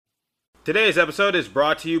Today's episode is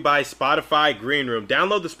brought to you by Spotify Green Room.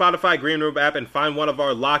 Download the Spotify Green Room app and find one of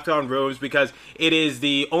our Locked On rooms because it is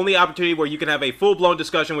the only opportunity where you can have a full-blown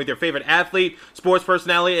discussion with your favorite athlete, sports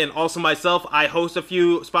personality, and also myself. I host a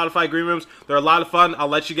few Spotify Green Rooms. They're a lot of fun. I'll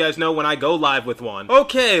let you guys know when I go live with one.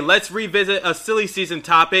 Okay, let's revisit a silly season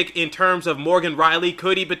topic in terms of Morgan Riley.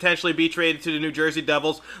 Could he potentially be traded to the New Jersey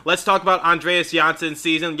Devils? Let's talk about Andreas Johnsson's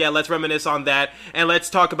season. Yeah, let's reminisce on that. And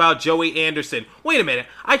let's talk about Joey Anderson. Wait a minute.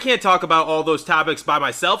 I can't talk about all those topics by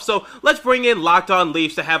myself, so let's bring in Locked On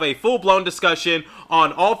Leafs to have a full-blown discussion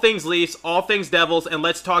on all things Leafs, all things Devils, and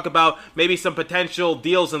let's talk about maybe some potential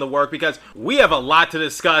deals in the work because we have a lot to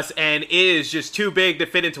discuss and it is just too big to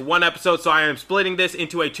fit into one episode, so I am splitting this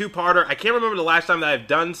into a two-parter. I can't remember the last time that I've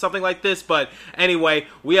done something like this, but anyway,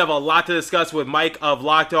 we have a lot to discuss with Mike of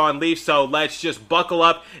Locked On Leafs, so let's just buckle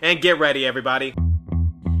up and get ready, everybody.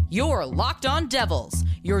 You're Locked On Devils,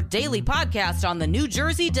 your daily podcast on the New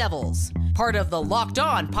Jersey Devils. Part of the Locked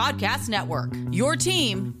On Podcast Network, your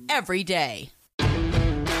team every day. Patrick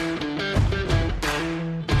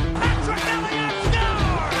Elliott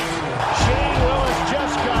scores! Shane Willis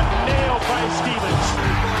just got nailed by Stevens.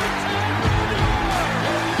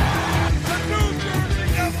 The New Jersey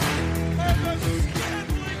Devils are the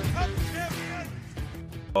Stanley Cup champions.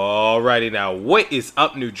 Alrighty now, what is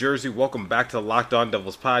up, New Jersey? Welcome back to the Locked On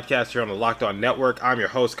Devils podcast here on the Locked On Network. I'm your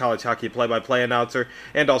host, college hockey play-by-play announcer,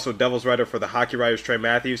 and also Devils writer for the Hockey Writers, Trey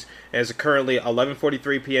Matthews. And it's currently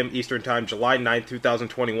 11:43 p.m. Eastern Time, July 9th,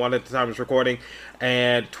 2021 at the time of this recording.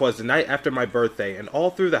 And 'twas the night after my birthday, and all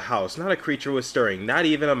through the house, not a creature was stirring, not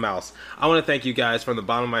even a mouse. I want to thank you guys from the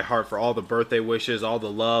bottom of my heart for all the birthday wishes, all the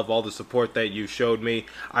love, all the support that you showed me.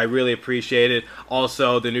 I really appreciate it.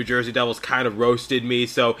 Also, the New Jersey Devils kind of roasted me,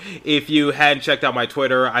 so if you hadn't checked out my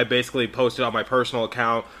Twitter, I basically posted on my personal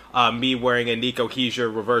account me wearing a Nico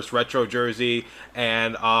Hischier reverse retro jersey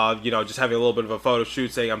and, just having a little bit of a photo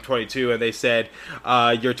shoot saying I'm 22, and they said,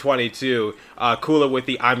 you're 22, cool it with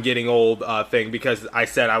the I'm getting old thing, because I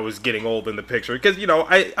said I was getting old in the picture, because,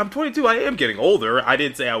 I'm 22, I am getting older. I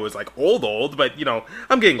didn't say I was, old, but,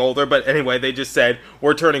 I'm getting older, but anyway, they just said,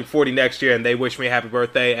 we're turning 40 next year, and they wished me a happy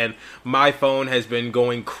birthday, and my phone has been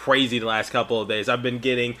going crazy the last couple of days. I've been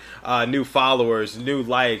getting new followers, new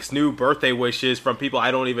likes, new birthday wishes from people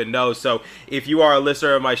I don't even know. So if you are a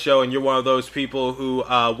listener of my show and you're one of those people who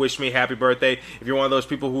wish me happy birthday, if you're one of those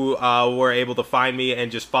people who were able to find me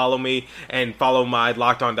and just follow me and follow my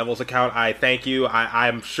Locked On Devils account, I thank you.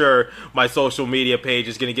 I'm sure my social media page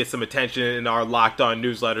is going to get some attention in our Locked On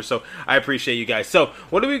newsletter, so I appreciate you guys. So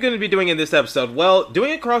what are we going to be doing in this episode? Well,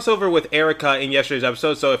 doing a crossover with Erica in yesterday's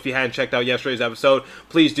episode, so if you hadn't checked out yesterday's episode,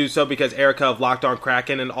 please do so, because Erica of Locked On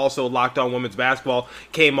Kraken and also Locked On Women's Basketball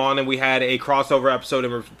came on and we had a crossover episode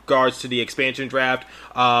in regards to the expansion draft,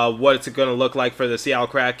 what it's going to look like for the Seattle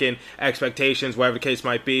Kraken, expectations, whatever the case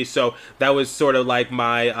might be. So that was sort of like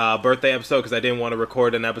my birthday episode, because I didn't want to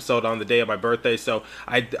record an episode on the day of my birthday, so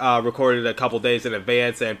I recorded a couple days in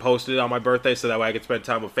advance and posted it on my birthday so that way I could spend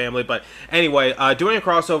time with family. But anyway, doing a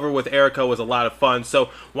crossover with Erica was a lot of fun, so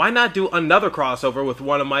why not do another crossover with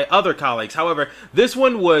one of my other colleagues? However, this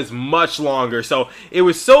one was much longer, so it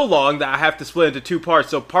was so long that I have to split into two parts.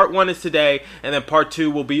 So part one is today, and then part two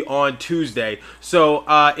will be on Tuesday. So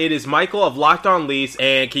it is Michael of Locked On Leafs,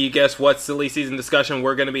 and can you guess what silly season discussion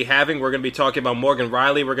we're going to be having? We're going to be talking about Morgan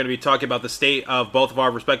Riley. We're going to be talking about the state of both of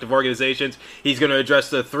our respective organizations. He's going to address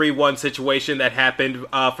the 3-1 situation that happened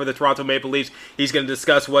for the Toronto Maple Leafs. He's going to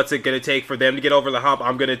discuss what's it going to take for them to get over the hump.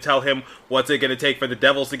 I'm going to tell him what's it going to take for the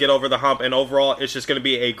Devils to get over the hump, and overall it's just going to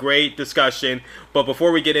be a great discussion. But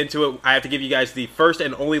before we get into it, I have to give you guys the first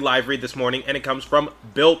and only live read this morning, and it comes from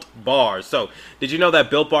Built Bar. So did you know that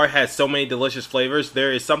Built Bar has so many delicious flavors?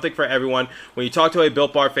 There is something for everyone. When you talk to a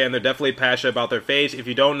Built Bar fan, they're definitely passionate about their faves. If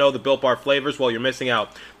you don't know the Built Bar flavors, well, you're missing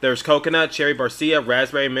out. There's coconut, cherry barcia,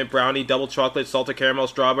 raspberry, mint brownie, double chocolate, salted caramel,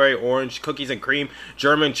 strawberry, orange, cookies and cream,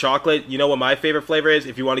 German chocolate. You know what my favorite flavor is?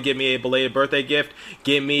 If you want to give me a belated birthday gift,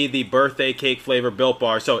 give me the birthday cake flavor Built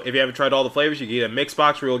Bar. So if you haven't tried all the flavors, you can get a mix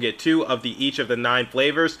box where you'll get 2 of each of the 9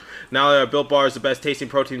 flavors. Now, Built Bar is the best tasting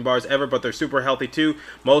protein bars ever, but they're super healthy too.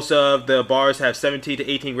 Most of the bars have 17 to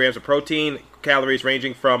 18 grams of protein, calories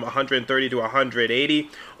ranging from 130 to 180,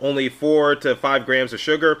 only 4 to 5 grams of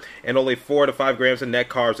sugar, and only 4 to 5 grams of net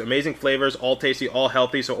carbs. Amazing flavors, all tasty, all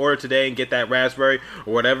healthy. So order today and get that raspberry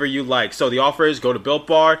or whatever you like. So the offer is go to Built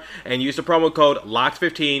Bar and use the promo code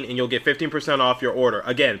LOCKED15 and you'll get 15% off your order.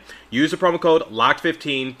 Again, use the promo code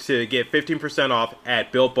LOCKED15 to get 15% off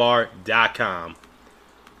at BuiltBar.com.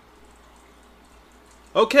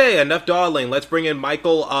 Okay, enough dawdling. Let's bring in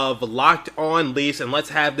Michael of Locked On Leafs and let's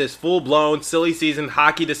have this full-blown silly season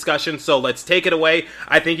hockey discussion. So let's take it away.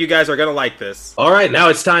 I think you guys are going to like this. All right, now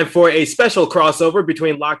it's time for a special crossover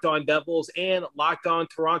between Locked On Devils and Locked On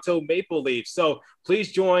Toronto Maple Leafs. So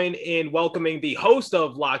please join in welcoming the host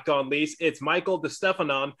of Locked On Leafs. It's Michael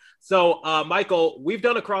DeStefanon. So, Michael, we've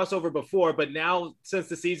done a crossover before, but now since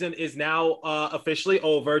the season is now officially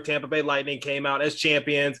over, Tampa Bay Lightning came out as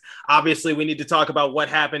champions. Obviously, we need to talk about what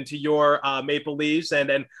happened to your Maple Leafs, and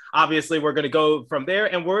then obviously we're going to go from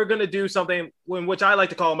there, and we're going to do something in which I like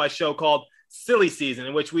to call my show called Silly Season,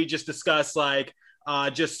 in which we just discuss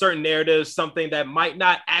just certain narratives, something that might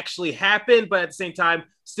not actually happen, but at the same time,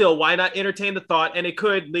 still, why not entertain the thought? And it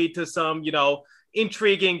could lead to some,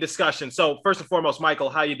 intriguing discussion. So first and foremost, Michael,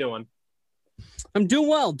 how you doing? I'm doing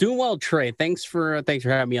well, Trey. Thanks for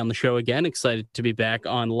having me on the show again. Excited to be back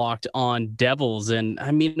on Locked On Devils. And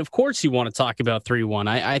I mean, of course you want to talk about 3-1.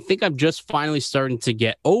 I think I'm just finally starting to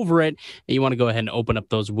get over it. And you want to go ahead and open up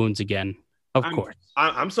those wounds again. Of course.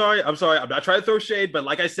 I'm sorry. I'm not trying to throw shade, but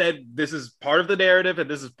like I said, this is part of the narrative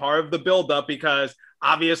and this is part of the buildup because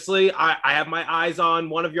obviously I have my eyes on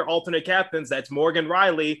one of your alternate captains. That's Morgan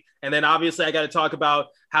Riley. And then obviously I got to talk about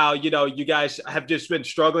how, you guys have just been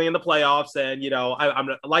struggling in the playoffs. And, I'm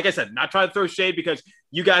like I said, not trying to throw shade because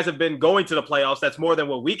you guys have been going to the playoffs. That's more than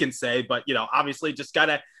what we can say. But, obviously just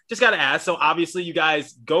gotta ask. So obviously you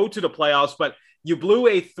guys go to the playoffs, but you blew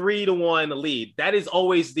a 3-1 lead. That is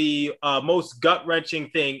always the most gut-wrenching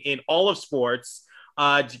thing in all of sports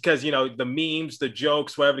because, the memes, the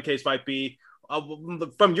jokes, whatever the case might be.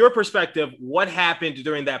 From your perspective, what happened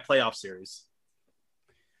during that playoff series?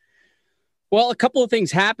 Well, a couple of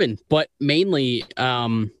things happened, but mainly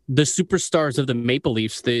the superstars of the Maple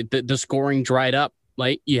Leafs, the scoring dried up.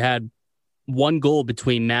 Like you had one goal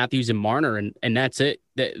between Matthews and Marner, and that's it.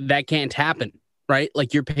 That can't happen. Right?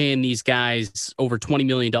 Like you're paying these guys over $20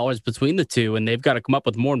 million between the two, and they've got to come up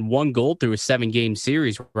with more than one goal through a 7-game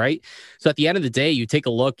series, right? So at the end of the day, you take a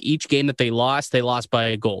look, each game that they lost by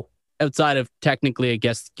a goal. Outside of technically, I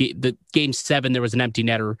guess, the game 7, there was an empty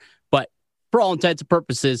netter, but for all intents and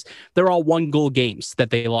purposes, they're all 1-goal games that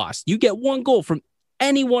they lost. You get one goal from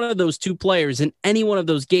any one of those two players in any one of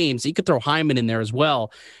those games. You could throw Hyman in there as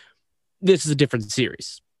well. This is a different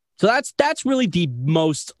series. So that's really the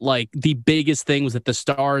biggest thing was that the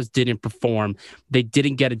Stars didn't perform. They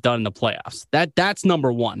didn't get it done in the playoffs. That's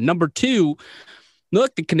number one. Number two,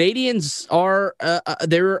 look, the Canadians are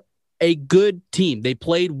they're a good team. They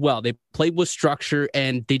played well. They played with structure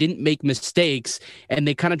and they didn't make mistakes. And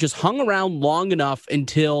they kind of just hung around long enough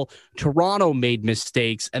until Toronto made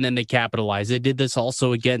mistakes and then they capitalized. They did this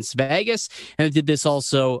also against Vegas and they did this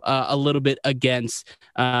also a little bit against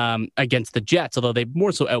the Jets, although they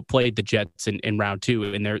more so outplayed the Jets in round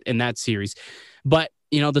 2 in that series. But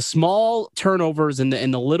the small turnovers and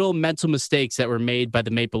the little mental mistakes that were made by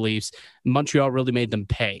the Maple Leafs, Montreal really made them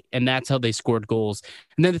pay. And that's how they scored goals.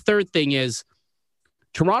 And then the third thing is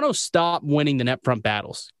Toronto stopped winning the net front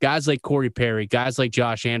battles. Guys like Corey Perry, guys like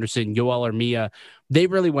Josh Anderson, Yoel Armia, they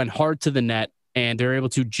really went hard to the net and they're able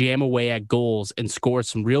to jam away at goals and score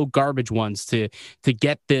some real garbage ones to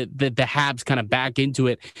get the Habs kind of back into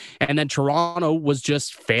it. And then Toronto was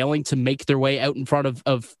just failing to make their way out in front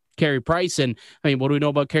of Carey Price. And I mean, what do we know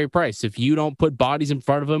about Carey Price? If you don't put bodies in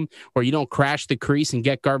front of him or you don't crash the crease and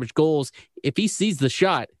get garbage goals, if he sees the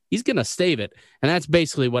shot, he's going to save it. And that's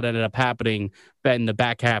basically what ended up happening in the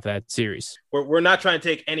back half of that series. We're not trying to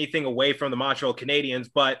take anything away from the Montreal Canadiens,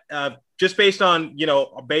 but just based on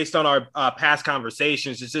our past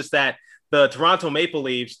conversations, it's just that the Toronto Maple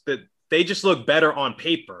Leafs, that they just look better on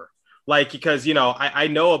paper. Because, I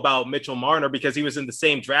know about Mitchell Marner because he was in the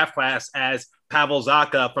same draft class as Pavel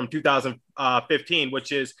Zacha from 2015,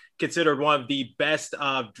 which is considered one of the best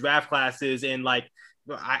draft classes in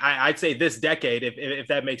I'd say this decade, if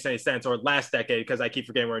that makes any sense, or last decade, because I keep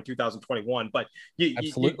forgetting we're in 2021. But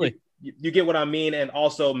absolutely, you get what I mean. And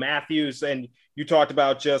also Matthews, and you talked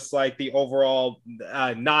about just the overall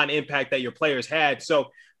non-impact that your players had. So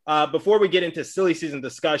before we get into silly season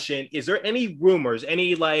discussion, is there any rumors,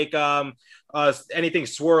 any anything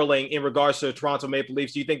swirling in regards to the Toronto Maple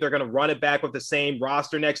Leafs? Do you think they're going to run it back with the same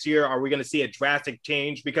roster next year? Are we going to see a drastic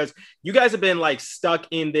change? Because you guys have been stuck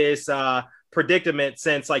in this predicament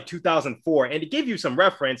since 2004. And to give you some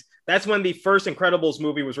reference, that's when the first Incredibles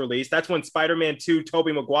movie was released. That's when Spider-Man 2,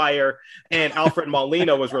 Tobey Maguire and Alfred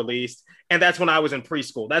Molina was released. And that's when I was in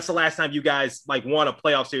preschool. That's the last time you guys won a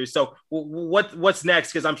playoff series. So what's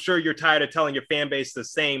next? Because I'm sure you're tired of telling your fan base the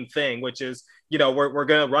same thing, which is, we're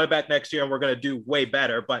going to run it back next year and we're going to do way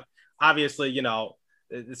better. But obviously,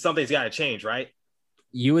 something's got to change, right?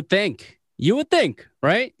 You would think. You would think,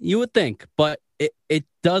 right? You would think, but it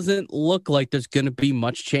doesn't look like there's going to be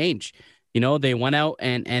much change. They went out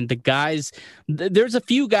and the guys, there's a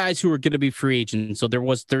few guys who are going to be free agents. So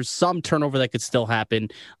there's some turnover that could still happen.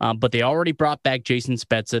 But they already brought back Jason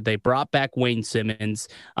Spezza. They brought back Wayne Simmons.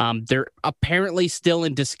 They're apparently still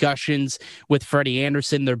in discussions with Freddie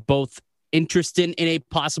Anderson. They're both interested in a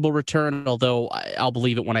possible return, although I'll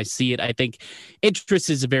believe it when I see it. I think interest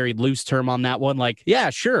is a very loose term on that one. Like, yeah,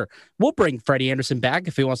 sure, we'll bring Freddie Anderson back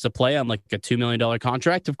if he wants to play on like a $2 million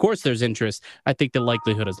contract. Of course there's interest. I think the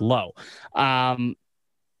likelihood is low. I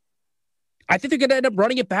think they're going to end up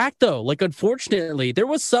running it back, though. Like, unfortunately, there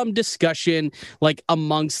was some discussion, like,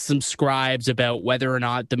 amongst some scribes about whether or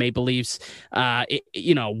not the Maple Leafs,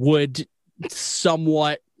 would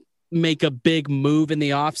somewhat make a big move in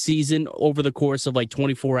the offseason over the course of like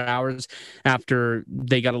 24 hours after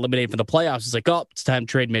they got eliminated from the playoffs. It's like, oh, it's time to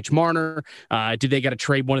trade Mitch Marner. Do they got to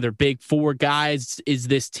trade one of their big four guys? Is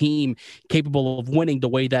this team capable of winning the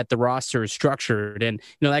way that the roster is structured? And,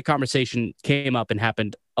 that conversation came up and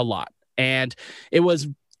happened a lot. And it was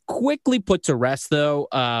quickly put to rest, though,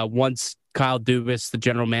 once Kyle Dubas, the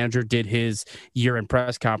general manager, did his year-end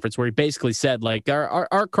press conference where he basically said, like,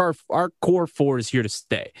 our core four is here to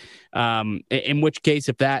stay. In which case,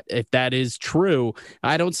 if that is true,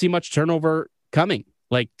 I don't see much turnover coming.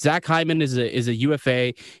 Like, Zach Hyman is a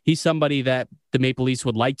UFA. He's somebody that the Maple Leafs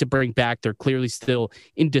would like to bring back. They're clearly still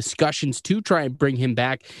in discussions to try and bring him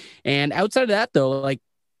back. And outside of that, though, like,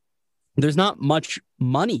 there's not much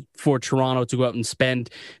money for Toronto to go out and spend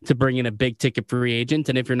to bring in a big ticket free agent.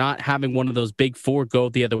 And if you're not having one of those big four go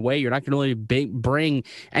the other way, you're not going to really bring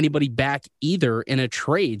anybody back either in a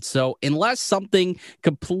trade. So unless something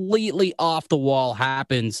completely off the wall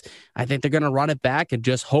happens, I think they're going to run it back and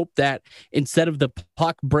just hope that instead of the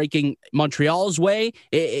puck breaking Montreal's way,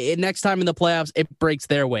 next time in the playoffs, it breaks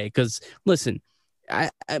their way. Because listen,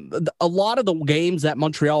 a lot of the games that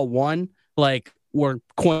Montreal won, like, were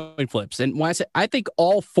coin flips. And when I think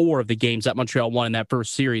all four of the games that Montreal won in that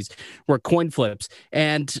first series were coin flips.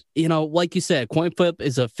 And, like you said, coin flip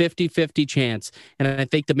is a 50-50 chance. And I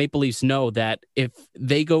think the Maple Leafs know that if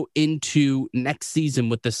they go into next season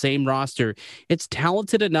with the same roster, it's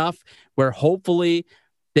talented enough where hopefully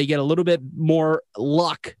they get a little bit more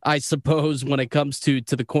luck, I suppose, when it comes to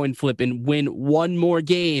the coin flip and win one more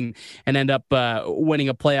game and end up winning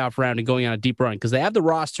a playoff round and going on a deep run because they have the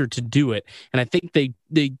roster to do it. And I think they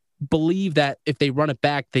believe that if they run it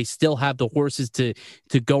back, they still have the horses to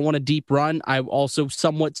go on a deep run. I also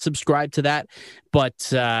somewhat subscribe to that.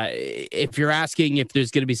 But if you're asking if there's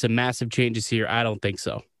going to be some massive changes here, I don't think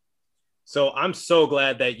so. So I'm so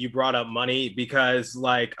glad that you brought up money because,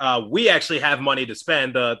 like, we actually have money to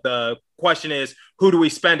spend. The question is, who do we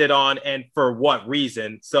spend it on and for what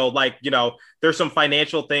reason? So, like, there's some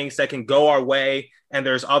financial things that can go our way, and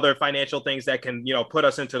there's other financial things that can, put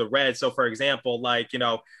us into the red. So, for example, like,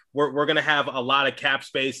 we're going to have a lot of cap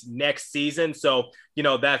space next season. So,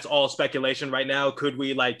 that's all speculation right now. Could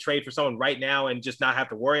we like trade for someone right now and just not have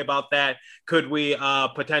to worry about that? Could we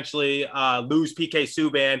potentially lose PK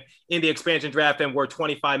Subban in the expansion draft and we're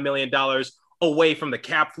 $25 million away from the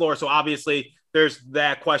cap floor? So obviously there's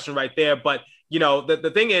that question right there. But,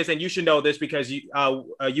 the thing is, and you should know this because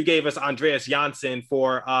you gave us Andreas Janssen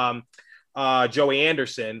for Joey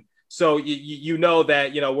Anderson. So you know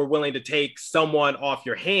that, we're willing to take someone off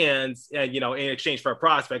your hands, in exchange for a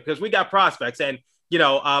prospect because we got prospects. And,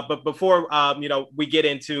 but before, we get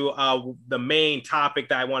into the main topic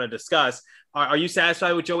that I want to discuss, are you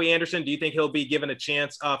satisfied with Joey Anderson? Do you think he'll be given a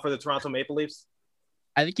chance for the Toronto Maple Leafs?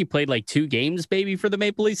 I think he played like 2 games, maybe, for the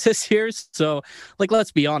Maple Leafs this year. So, like,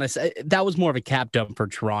 let's be honest, that was more of a cap dump for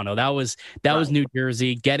Toronto. That was New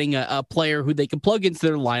Jersey getting a player who they can plug into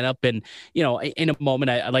their lineup. And, in a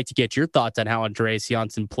moment, I'd like to get your thoughts on how Andreas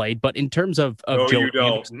Janssen played. But in terms of Joey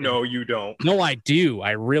Anderson, No, you don't. No, I do.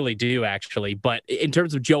 I really do, actually. But in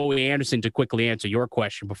terms of Joey Anderson, to quickly answer your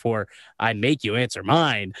question before I make you answer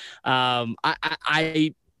mine,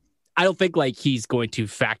 I don't think like he's going to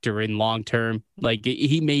factor in long term. Like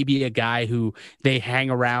he may be a guy who they hang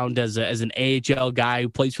around as an AHL guy who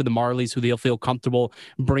plays for the Marlies, who they'll feel comfortable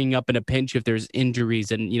bringing up in a pinch if there's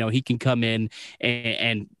injuries, and he can come in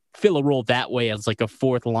and fill a role that way as like a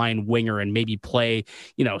fourth line winger and maybe play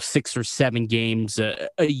 6 or 7 games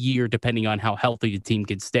a year depending on how healthy the team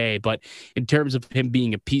can stay. But in terms of him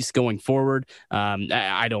being a piece going forward,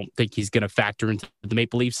 I don't think he's going to factor into the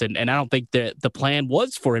Maple Leafs, and I don't think the plan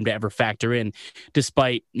was for him to ever factor in,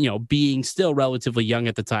 despite being still relatively young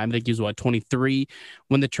at the time. I think he was 23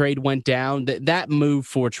 when the trade went down. That move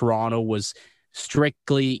for Toronto was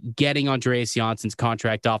strictly getting Andreas Janssen's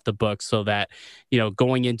contract off the books so that,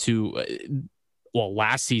 going into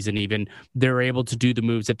last season even, they're able to do the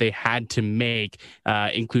moves that they had to make,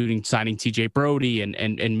 including signing TJ Brody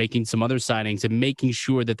and making some other signings and making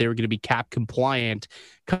sure that they were going to be cap compliant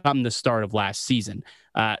come the start of last season.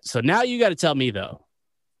 So now you got to tell me, though,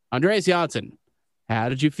 Andreas Janssen, how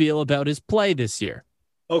did you feel about his play this year?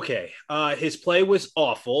 Okay. His play was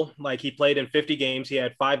awful. Like, he played in 50 games. He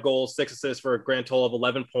had 5 goals, 6 assists for a grand total of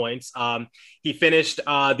 11 points. He finished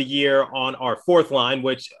the year on our 4th line,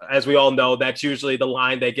 which, as we all know, that's usually the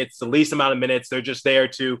line that gets the least amount of minutes. They're just there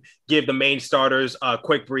to give the main starters a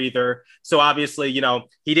quick breather. So obviously,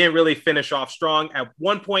 he didn't really finish off strong. At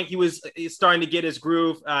one point, he's starting to get his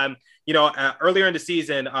groove. Earlier in the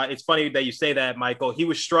season, it's funny that you say that, Michael. He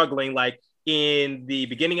was struggling, like, in the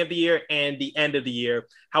beginning of the year and the end of the year.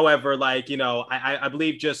 However, I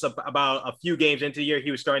believe just about a few games into the year, he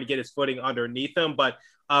was starting to get his footing underneath him. But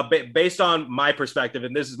based on my perspective,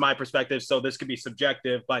 and this is my perspective, so this could be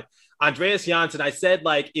subjective, but Andreas Janssen, I said,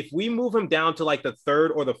 like, if we move him down to like the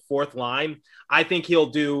 3rd or the 4th line, I think he'll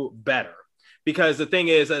do better. Because the thing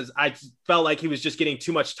is I felt like he was just getting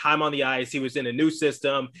too much time on the ice. He was in a new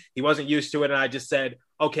system. He wasn't used to it. And I just said,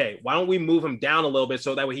 okay, why don't we move him down a little bit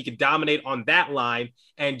so that way he could dominate on that line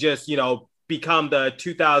and just, become the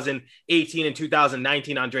 2018 and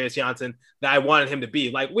 2019 Andreas Janssen that I wanted him to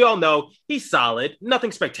be. Like, we all know he's solid,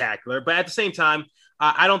 nothing spectacular. But at the same time,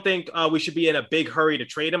 I don't think we should be in a big hurry to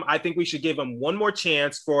trade him. I think we should give him one more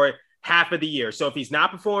chance for half of the year. So if he's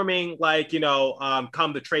not performing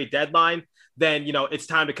come the trade deadline, then, it's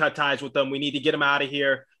time to cut ties with them. We need to get him out of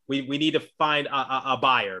here. We need to find a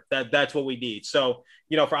buyer. That's what we need. So,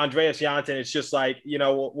 for Andreas Janssen, it's just like,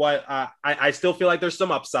 I still feel like there's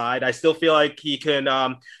some upside. I still feel like he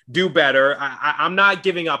can do better. I'm not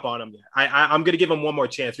giving up on him yet. I'm going to give him one more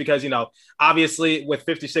chance because, obviously with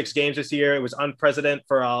 56 games this year, it was unprecedented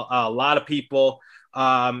for a lot of people.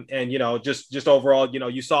 Just overall,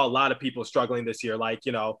 you saw a lot of people struggling this year. Like,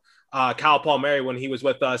 Kyle Palmieri, when he was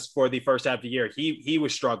with us for the first half of the year, he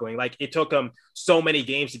was struggling. Like, it took him so many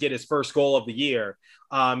games to get his first goal of the year.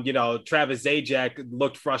 Travis Zajac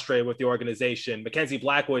looked frustrated with the organization. Mackenzie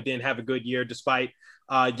Blackwood didn't have a good year despite,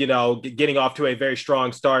 getting off to a very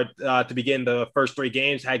strong start to begin the first 3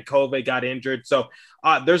 games, had COVID, got injured. So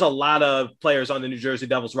there's a lot of players on the New Jersey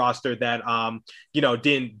Devils roster that,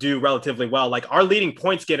 didn't do relatively well. Like, our leading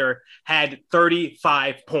points getter had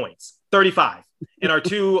 35 points, 35. And our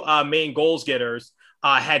 2 main goals getters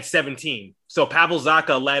had 17. So Pavel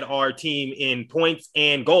Zacha led our team in points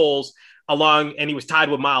and goals and he was tied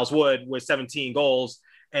with Miles Wood with 17 goals.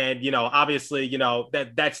 And, obviously,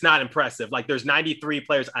 that's not impressive. Like, there's 93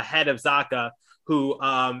 players ahead of Zacha who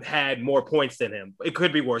had more points than him. It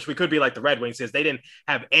could be worse. We could be like the Red Wings because they didn't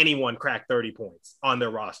have anyone crack 30 points on their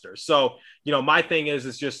roster. So, my thing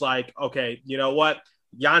is just like, okay, you know what?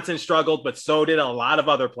 Janssen struggled, but so did a lot of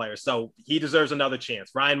other players. So he deserves another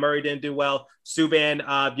chance. Ryan Murray didn't do well. Subban,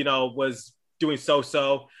 was doing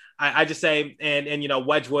so-so. I just say, and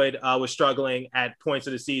Wedgwood was struggling at points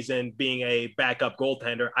of the season being a backup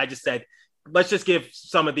goaltender. I just said, let's just give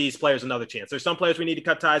some of these players another chance. There's some players we need to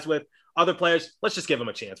cut ties with. Other players, let's just give them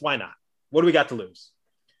a chance. Why not? What do we got to lose?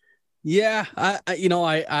 Yeah,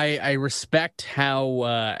 I respect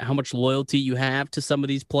how much loyalty you have to some of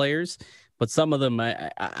these players. But some of them,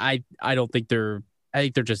 I don't think I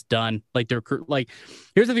think they're just done. Like,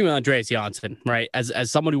 here's the thing with Andreas Janssen, right? As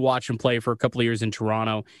someone who watched him play for a couple of years in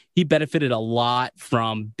Toronto, he benefited a lot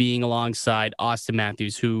from being alongside Austin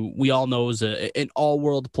Matthews, who we all know is an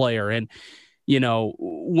all-world player. And,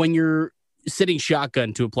 when you're sitting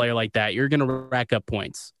shotgun to a player like that, you're going to rack up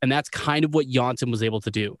points. And that's kind of what Janssen was able to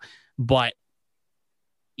do. But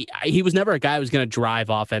he was never a guy who was going to drive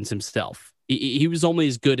offense himself. He was only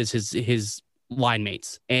as good as his line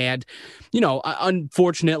mates. And,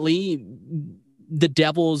 unfortunately, the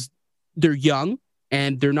Devils, they're young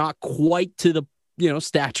and they're not quite to the,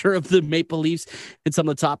 stature of the Maple Leafs and some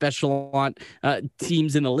of the top echelon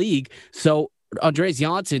teams in the league. So Andreas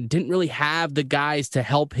Janssen didn't really have the guys to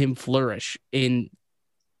help him flourish in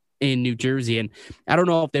New Jersey. And I don't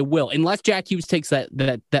know if they will, unless Jack Hughes takes that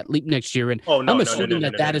leap next year. And I'm assuming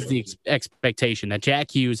that is the expectation, that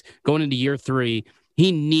Jack Hughes going into year 3,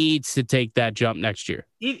 he needs to take that jump next year.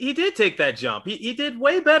 He did take that jump. He did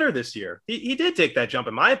way better this year. He did take that jump.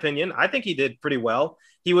 In my opinion, I think he did pretty well.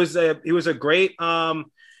 He was a great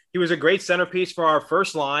centerpiece for our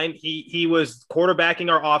first line. He was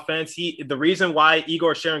quarterbacking our offense. The reason why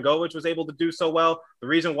Igor Sharangovich was able to do so well, the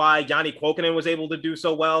reason why Yanni Kuokkanen was able to do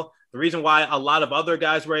so well, the reason why a lot of other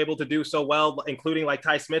guys were able to do so well, including like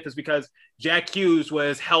Ty Smith, is because Jack Hughes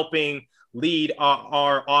was helping lead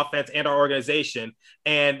our offense and our organization.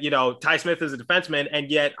 And, Ty Smith is a defenseman, and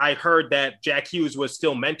yet I heard that Jack Hughes was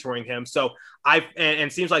still mentoring him. So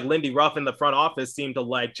and seems like Lindy Ruff in the front office seemed to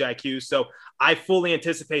like Jack Hughes. So I fully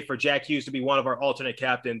anticipate for Jack Hughes to be one of our alternate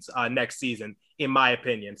captains next season, in my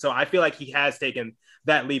opinion. So I feel like he has taken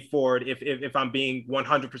that leap forward. If I'm being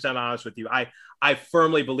 100% honest with you, I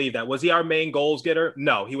firmly believe that. Was he our main goals getter?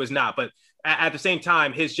 No, he was not. But at the same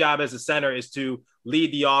time, his job as a center is to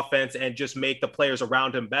lead the offense and just make the players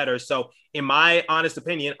around him better. So in my honest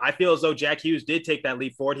opinion, I feel as though Jack Hughes did take that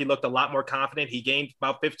leap forward. He looked a lot more confident. He gained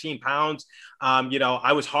about 15 pounds.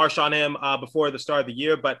 I was harsh on him before the start of the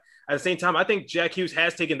year, but at the same time, I think Jack Hughes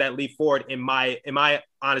has taken that leap forward in my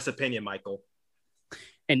honest opinion, Michael.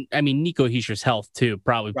 And I mean, Nico Hischier's health too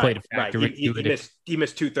probably played a factor. Right. He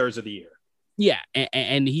missed 2/3 of the year. Yeah,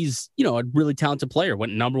 and he's a really talented player.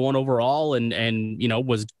 Went number 1 overall, and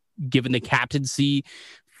was given the captaincy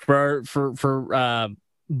for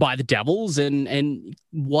by the Devils, and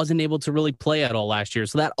wasn't able to really play at all last year.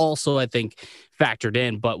 So that also, I think, factored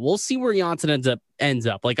in. But we'll see where Johnsson ends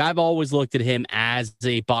up. Like, I've always looked at him as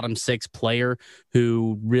a bottom 6 player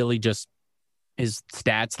who really just, his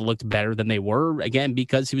stats looked better than they were, again,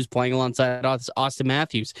 because he was playing alongside Austin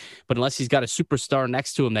Matthews. But unless he's got a superstar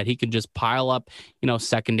next to him that he can just pile up,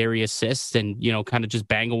 secondary assists and, kind of just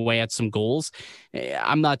bang away at some goals,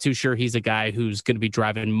 I'm not too sure he's a guy who's going to be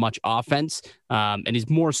driving much offense, and he's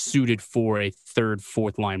more suited for a third,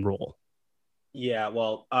 fourth line role. Yeah,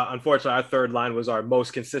 well, unfortunately, our third line was our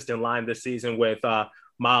most consistent line this season with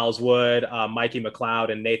Miles Wood, Mikey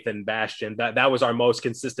McLeod, and Nathan Bastian. That was our most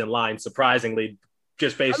consistent line, surprisingly,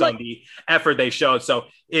 just based on the effort they showed. So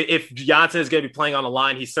if Johnsson is going to be playing on a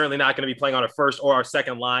line, he's certainly not going to be playing on our first or our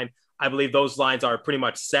second line. I believe those lines are pretty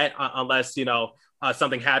much set unless,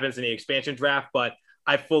 something happens in the expansion draft. But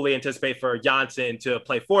I fully anticipate for Johnsson to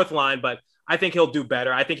play fourth line, but I think he'll do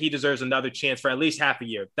better. I think he deserves another chance for at least half a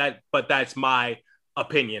year. But that's my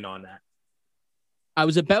opinion on that. I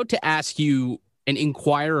was about to ask you and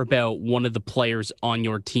inquire about one of the players on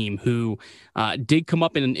your team who did come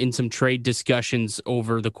up in some trade discussions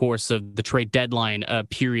over the course of the trade deadline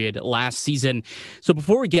period last season. So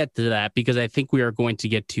before we get to that, because I think we are going to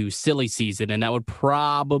get to silly season, and that would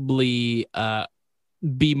probably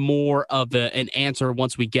be more of an answer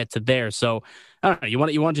once we get to there. So I don't know. You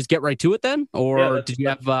want to just get right to it then, or did you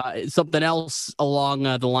have something else along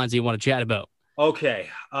the lines that you want to chat about? Okay.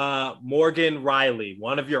 Morgan Riley,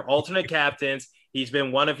 one of your alternate captains. He's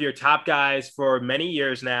been one of your top guys for many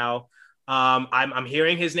years now. I'm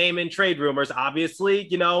hearing his name in trade rumors. Obviously,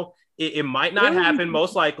 it might not happen,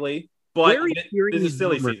 most likely, but this is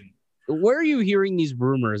silly season. Where are you hearing these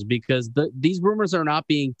rumors? Because these rumors are not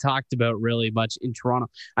being talked about really much in Toronto.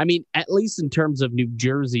 I mean, at least in terms of New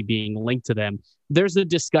Jersey being linked to them, there's a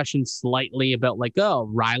discussion slightly about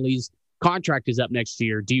Riley's contract is up next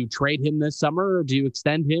year. Do you trade him this summer, or do you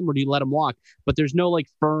extend him, or do you let him walk? But there's no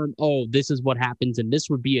firm, this is what happens, and this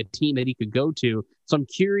would be a team that he could go to. So I'm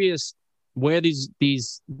curious where these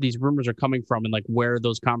rumors are coming from, and where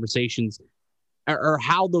those conversations or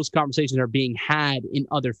how those conversations are being had in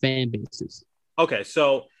other fan bases. Okay,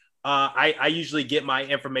 so I usually get my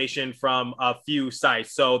information from a few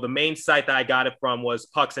sites. So the main site that I got it from was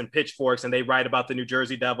Pucks and Pitchforks, and they write about the New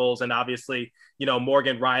Jersey Devils. And obviously,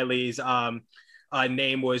 Morgan Riley's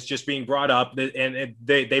name was just being brought up, and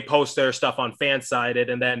they post their stuff on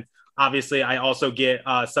Fansided. And then obviously I also get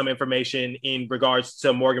some information in regards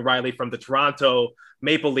to Morgan Riley from the Toronto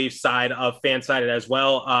Maple Leafs side of Fansided as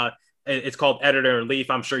well. It's called Editor-in-Chief.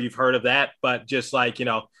 I'm sure you've heard of that, but just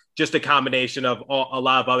just a combination of a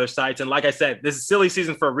lot of other sites. And like I said, this is silly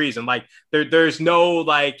season for a reason. There's no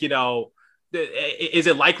is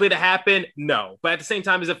it likely to happen? No. But at the same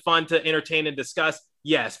time, is it fun to entertain and discuss?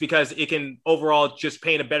 Yes, because it can overall just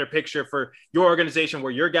paint a better picture for your organization,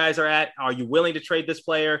 where your guys are at. Are you willing to trade this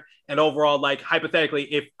player? And overall, hypothetically,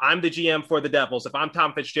 if I'm the GM for the Devils, if I'm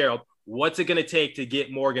Tom Fitzgerald, what's it going to take to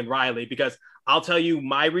get Morgan Riley? Because I'll tell you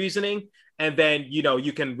my reasoning, and then,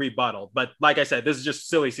 you can rebuttal. But like I said, this is just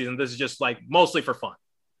silly season. This is just mostly for fun.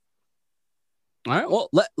 All right. Well,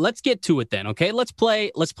 let's get to it then. Okay. Let's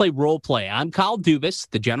play role play. I'm Kyle Dubas,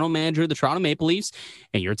 the general manager of the Toronto Maple Leafs,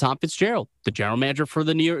 and you're Tom Fitzgerald, the general manager for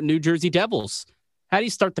the New Jersey Devils. How do you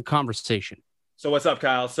start the conversation? So what's up,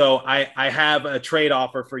 Kyle? So I have a trade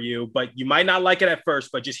offer for you, but you might not like it at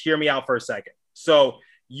first, but just hear me out for a second. So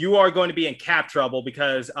you are going to be in cap trouble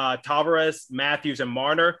because Tavares, Matthews, and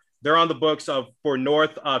Marner, they're on the books for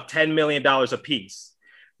north of $10 million apiece.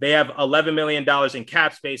 They have $11 million in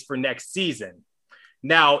cap space for next season.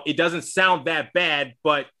 Now, it doesn't sound that bad,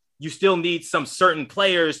 but you still need some certain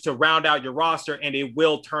players to round out your roster, and it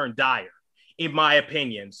will turn dire. in my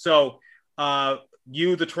opinion. So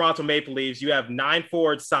the Toronto Maple Leafs, you have 9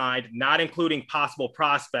 forwards signed, not including possible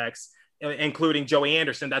prospects, including Joey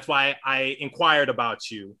Anderson. That's why I inquired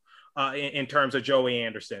about you in terms of Joey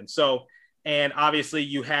Anderson. So, and obviously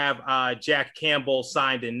you have Jack Campbell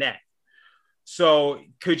signed in net. So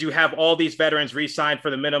could you have all these veterans re-signed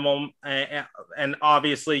for the minimum? And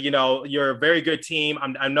obviously, you're a very good team.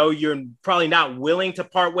 I know you're probably not willing to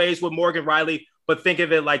part ways with Morgan Riley, but think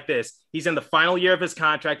of it like this. He's in the final year of his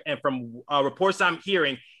contract. And from reports I'm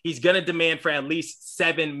hearing, he's going to demand for at least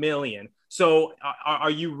 $7 million. So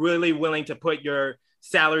are you really willing to put your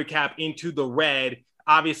salary cap into the red?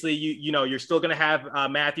 Obviously, you're still going to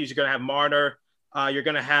have Matthews. You're going to have Marner. You're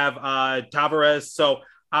going to have Tavares. So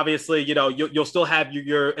obviously, you'll still have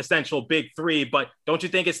your essential big three, but don't you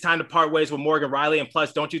think it's time to part ways with Morgan Riley? And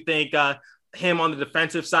plus, don't you think him on the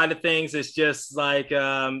defensive side of things is just like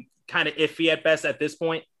kind of iffy at best at this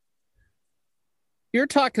point? You're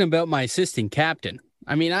talking about my assistant captain.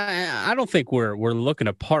 I mean, I don't think we're looking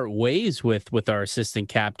to part ways with our assistant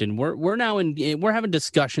captain. We're now we're having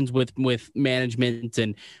discussions with management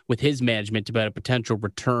and with his management about a potential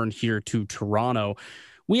return here to Toronto.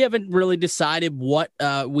 We haven't really decided what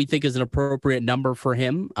we think is an appropriate number for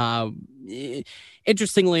him.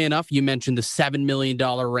 Interestingly enough, you mentioned the $7 million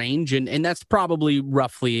range, and that's probably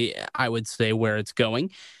roughly, I would say, where it's going.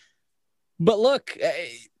 But look,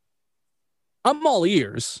 I'm all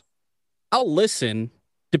ears. I'll listen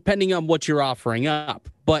depending on what you're offering up.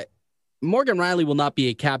 But Morgan Riley will not be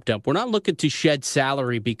a cap dump. We're not looking to shed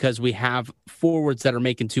salary because we have forwards that are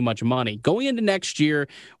making too much money. Going into next year,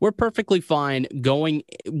 we're perfectly fine going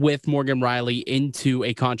with Morgan Riley into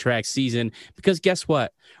a contract season because guess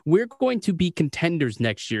what? We're going to be contenders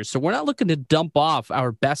next year. So we're not looking to dump off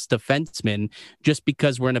our best defenseman just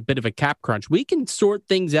because we're in a bit of a cap crunch. We can sort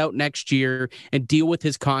things out next year and deal with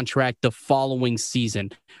his contract the following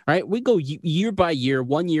season. All right, we go year by year,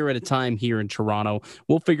 1 year at a time here in Toronto.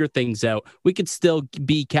 We'll figure things out. We could still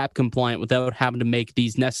be cap compliant without having to make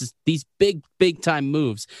these big time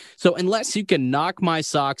moves. So unless you can knock my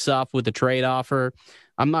socks off with a trade offer,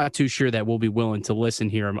 I'm not too sure that we'll be willing to listen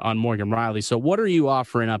here on Morgan Riley. So what are you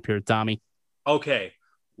offering up here, Tommy? Okay,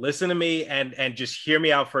 listen to me and just hear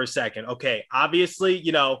me out for a second. Okay, obviously,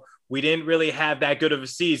 we didn't really have that good of a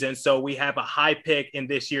season, so we have a high pick in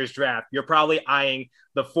this year's draft. You're probably eyeing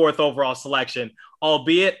the 4th overall selection,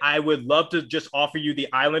 albeit I would love to just offer you the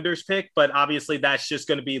Islanders pick, but obviously that's just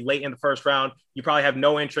going to be late in the first round. You probably have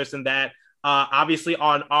no interest in that. Obviously,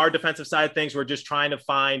 on our defensive side of things, we're just trying to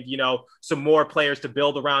find, some more players to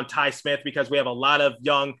build around Ty Smith because we have a lot of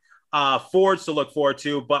young forwards to look forward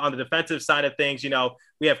to. But on the defensive side of things,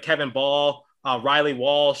 we have Kevin Ball, Riley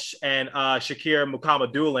Walsh, and Shakir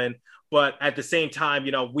Mukhamadullin. But at the same time,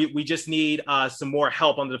 we just need some more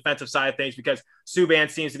help on the defensive side of things because Subban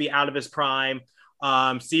seems to be out of his prime.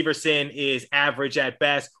 Severson is average at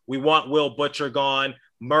best. We want Will Butcher gone.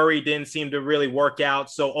 Murray didn't seem to really work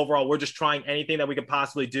out. So overall, we're just trying anything that we could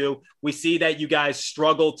possibly do. We see that you guys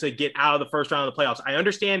struggle to get out of the first round of the playoffs. I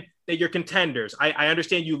understand that you're contenders. I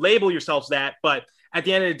understand you label yourselves that, but at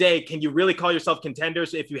the end of the day, can you really call yourself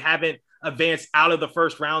contenders if you haven't advanced out of the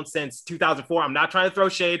first round since 2004? I'm not trying to throw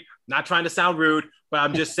shade, not trying to sound rude, but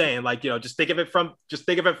I'm just saying, just think of it from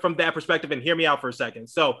that perspective and hear me out for a second.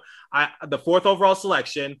 So the 4th overall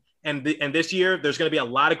selection, and this year, there's going to be a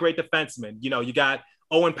lot of great defensemen. You got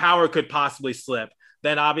Owen Power could possibly slip.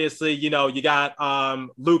 Then obviously, you got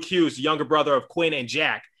Luke Hughes, younger brother of Quinn and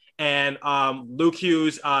Jack. And Luke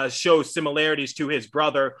Hughes shows similarities to his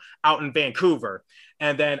brother out in Vancouver.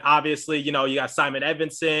 And then obviously, you got Simon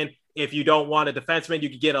Edvinsson. If you don't want a defenseman, you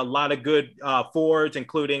could get a lot of good forwards,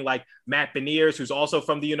 including like Matt Beniers, who's also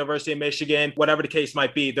from the University of Michigan. Whatever the case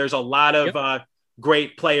might be, there's a lot of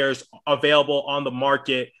great players available on the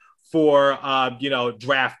market for,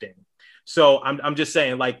 drafting. So I'm just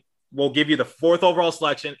saying, we'll give you the 4th overall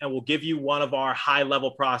selection and we'll give you one of our high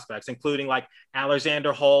level prospects, including like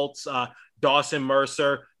Alexander Holtz, Dawson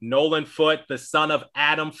Mercer, Nolan Foote, the son of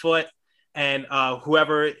Adam Foote, and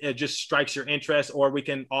whoever it just strikes your interest, or we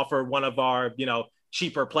can offer one of our,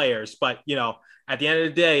 cheaper players. But, at the end of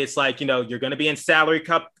the day, it's like, you're going to be in salary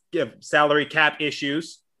cap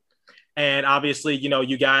issues. And obviously,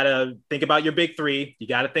 you got to think about your big three. You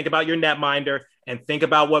got to think about your netminder and think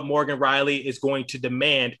about what Morgan Riley is going to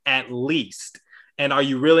demand at least. And are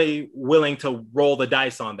you really willing to roll the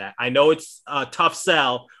dice on that? I know it's a tough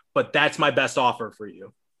sell, but that's my best offer for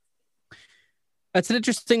you. That's an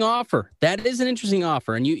interesting offer. That is an interesting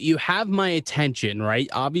offer. And you have my attention, right?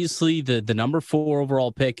 Obviously, the number 4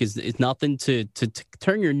 overall pick is nothing to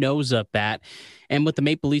turn your nose up at. And with the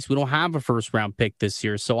Maple Leafs, we don't have a first round pick this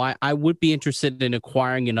year. So I would be interested in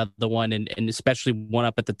acquiring another one, and especially one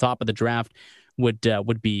up at the top of the draft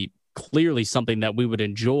would be clearly something that we would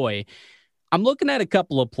enjoy. I'm looking at a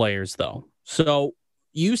couple of players though. So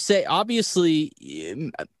you say obviously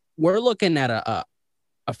we're looking at a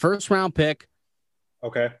first round pick.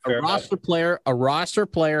 Okay. A roster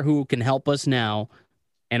player who can help us now,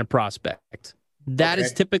 and a prospect. That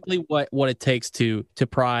is typically what it takes to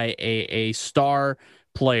pry a star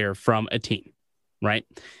player from a team, right?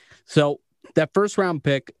 So that first round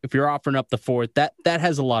pick, if you're offering up the 4th, that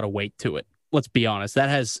has a lot of weight to it. Let's be honest, that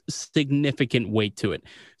has significant weight to it.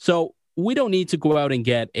 So we don't need to go out and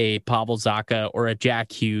get a Pavel Zacha or a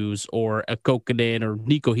Jack Hughes or a Kokkonen or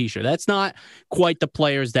Nico Hischier. That's not quite the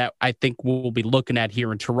players that I think we'll be looking at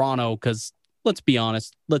here in Toronto, because let's be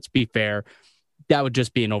honest, let's be fair, that would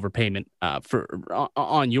just be an overpayment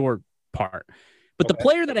on your part. But the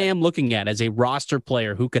player that I am looking at as a roster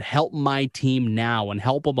player who could help my team now and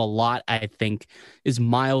help them a lot, I think, is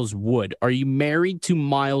Miles Wood. Are you married to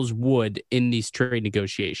Miles Wood in these trade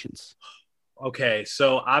negotiations? Okay,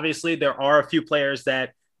 so obviously there are a few players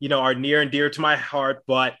that, are near and dear to my heart,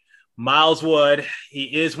 but Miles Wood, he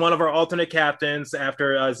is one of our alternate captains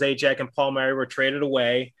after Zajac and Palmieri were traded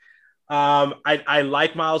away. I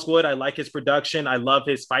like Miles Wood. I like his production. I love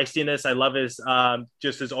his feistiness. I love his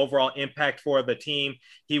just his overall impact for the team.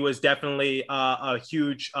 He was definitely a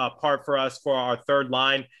huge part for us for our third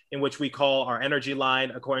line, in which we call our energy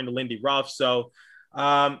line, according to Lindy Ruff. So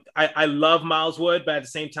I love Miles Wood, but at the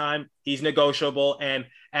same time, he's negotiable. And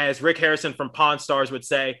as Rick Harrison from Pawn Stars would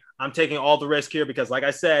say, I'm taking all the risk here because, like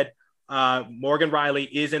I said, Morgan Rielly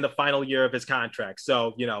is in the final year of his contract.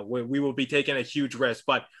 So, we will be taking a huge risk,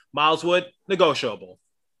 but Miles Wood, negotiable.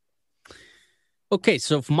 Okay,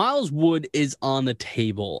 so if Miles Wood is on the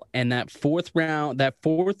table and that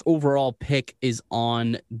 4th overall pick is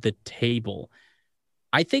on the table,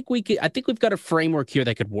 I think we've got a framework here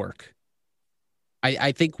that could work.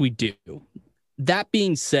 I think we do. That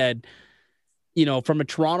being said, from a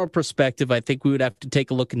Toronto perspective, I think we would have to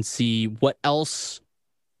take a look and see what else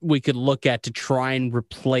we could look at to try and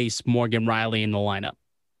replace Morgan Rielly in the lineup.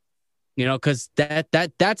 Because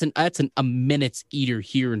that's a minutes eater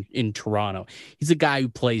here in Toronto. He's a guy who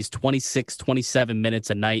plays 26, 27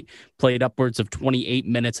 minutes a night, played upwards of 28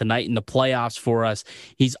 minutes a night in the playoffs for us.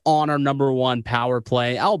 He's on our number 1 power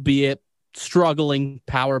play, albeit struggling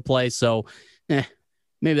power play. So,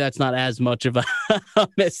 maybe that's not as much of a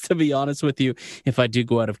miss, to be honest with you. If I do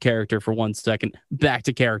go out of character for 1 second, back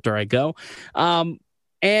to character I go.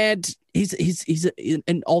 And he's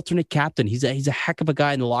an alternate captain. He's a heck of a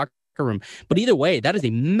guy in the locker room. But either way, that is a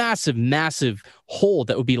massive, massive hole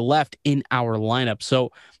that would be left in our lineup.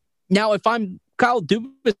 So now, if I'm Kyle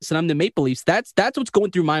Dubas and I'm the Maple Leafs, that's what's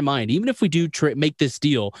going through my mind. Even if we do make this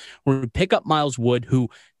deal, we're going to pick up Miles Wood, who,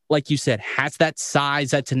 like you said, has that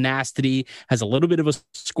size, that tenacity, has a little bit of a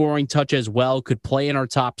scoring touch as well, could play in our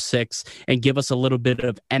top 6 and give us a little bit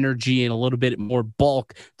of energy and a little bit more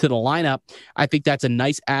bulk to the lineup. I think that's a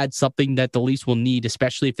nice add, something that the Leafs will need,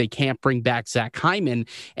 especially if they can't bring back Zach Hyman.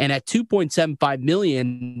 And at $2.75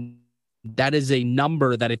 million, that is a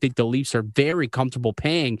number that I think the Leafs are very comfortable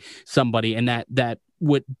paying somebody, and that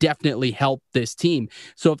would definitely help this team.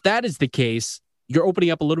 So if that is the case, you're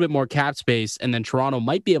opening up a little bit more cap space, and then Toronto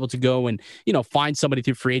might be able to go and, find somebody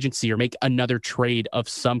through free agency or make another trade of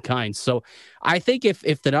some kind. So I think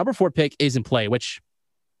if the number 4 pick is in play, which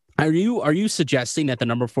are you suggesting that the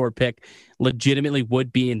number 4 pick legitimately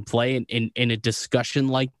would be in play in a discussion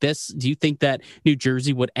like this? Do you think that New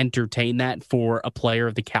Jersey would entertain that for a player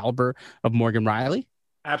of the caliber of Morgan Rielly?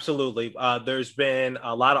 Absolutely. There's been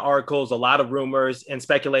a lot of articles, a lot of rumors and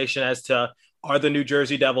speculation as to, are the New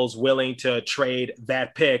Jersey Devils willing to trade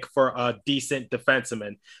that pick for a decent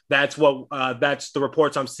defenseman? That's the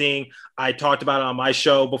reports I'm seeing. I talked about it on my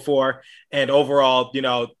show before. And overall,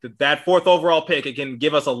 that 4th overall pick, it can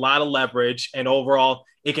give us a lot of leverage. And overall,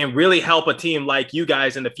 it can really help a team like you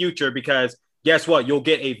guys in the future, because guess what? You'll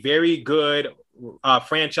get a very good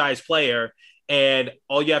franchise player. And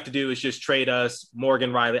all you have to do is just trade us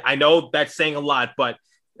Morgan Rielly. I know that's saying a lot, but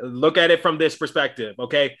look at it from this perspective,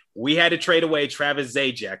 okay? We had to trade away Travis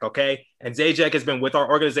Zajac, okay? And Zajac has been with our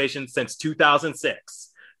organization since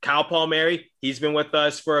 2006. Kyle Palmieri, he's been with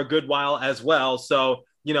us for a good while as well. So,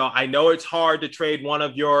 I know it's hard to trade one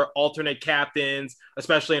of your alternate captains,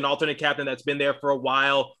 especially an alternate captain that's been there for a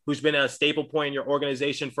while, who's been a staple point in your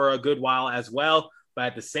organization for a good while as well. But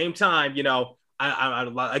at the same time,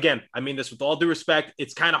 Again, I mean this with all due respect.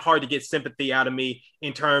 It's kind of hard to get sympathy out of me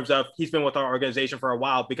in terms of he's been with our organization for a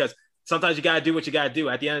while, because sometimes you got to do what you got to do.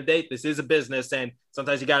 At the end of the day, this is a business, and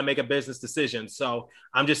sometimes you got to make a business decision. So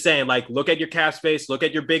I'm just saying, like, look at your cap space, look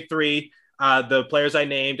at your big three, the players I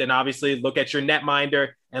named, and obviously look at your netminder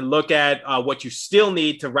and look at what you still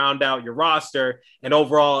need to round out your roster. And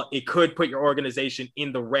overall, it could put your organization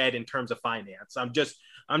in the red in terms of finance. I'm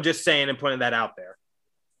just saying and putting that out there.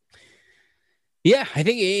 Yeah, I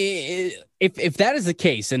think if that is the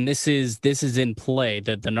case, and this is in play,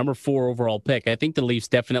 the number 4 overall pick, I think the Leafs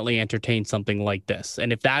definitely entertain something like this.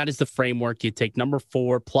 And if that is the framework, you take number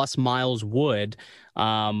 4 plus Miles Wood.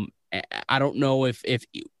 I don't know if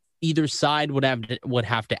either side would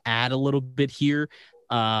have to add a little bit here,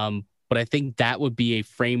 but I think that would be a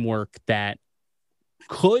framework that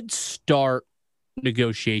could start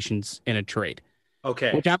negotiations in a trade.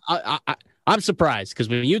 Okay, which I'm surprised, because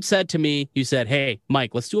when you'd said to me, you said, hey,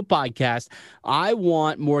 Mike, let's do a podcast. I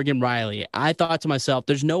want Morgan Rielly. I thought to myself,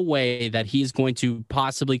 there's no way that he's going to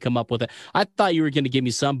possibly come up with it. I thought you were going to give me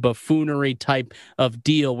some buffoonery type of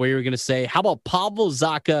deal where you were going to say, how about Pavel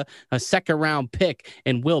Zacha, a second-round pick,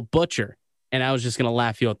 and Will Butcher? And I was just going to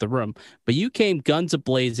laugh you out the room. But you came guns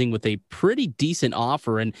a-blazing with a pretty decent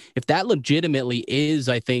offer. And if that legitimately is,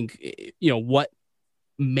 I think, what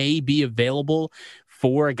may be available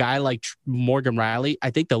for a guy like Morgan Rielly, I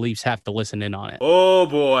think the Leafs have to listen in on it. Oh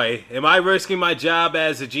boy, am I risking my job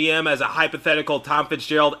as a GM as a hypothetical Tom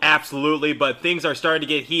Fitzgerald? Absolutely, but things are starting to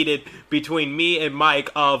get heated between me and Mike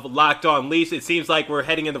of Locked On Leafs. It seems like we're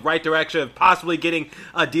heading in the right direction of possibly getting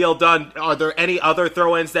a deal done. Are there any other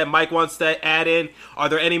throw-ins that Mike wants to add in? Are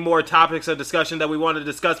there any more topics of discussion that we want to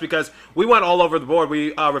discuss? Because we went all over the board.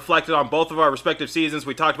 We reflected on both of our respective seasons.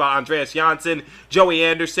 We talked about Andreas Janssen, Joey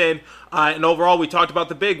Anderson, and overall, we talked about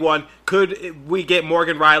the big one. Could we get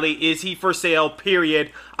Morgan Rielly? Is he for sale?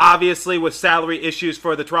 Period. Obviously, with salary issues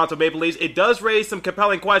for the Toronto Maple Leafs, it does raise some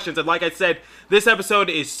compelling questions. And like I said, this episode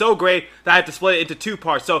is so great that I have to split it into 2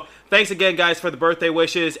 parts. So thanks again, guys, for the birthday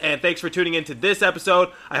wishes. And thanks for tuning into this episode.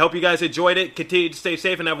 I hope you guys enjoyed it. Continue to stay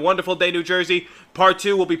safe and have a wonderful day, New Jersey. Part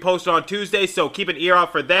 2 will be posted on Tuesday, so keep an ear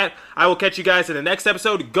out for that. I will catch you guys in the next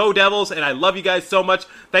episode. Go Devils, and I love you guys so much.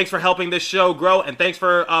 Thanks for helping this show grow, and thanks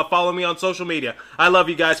for following me on social media. I love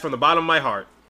you guys from the bottom of my heart.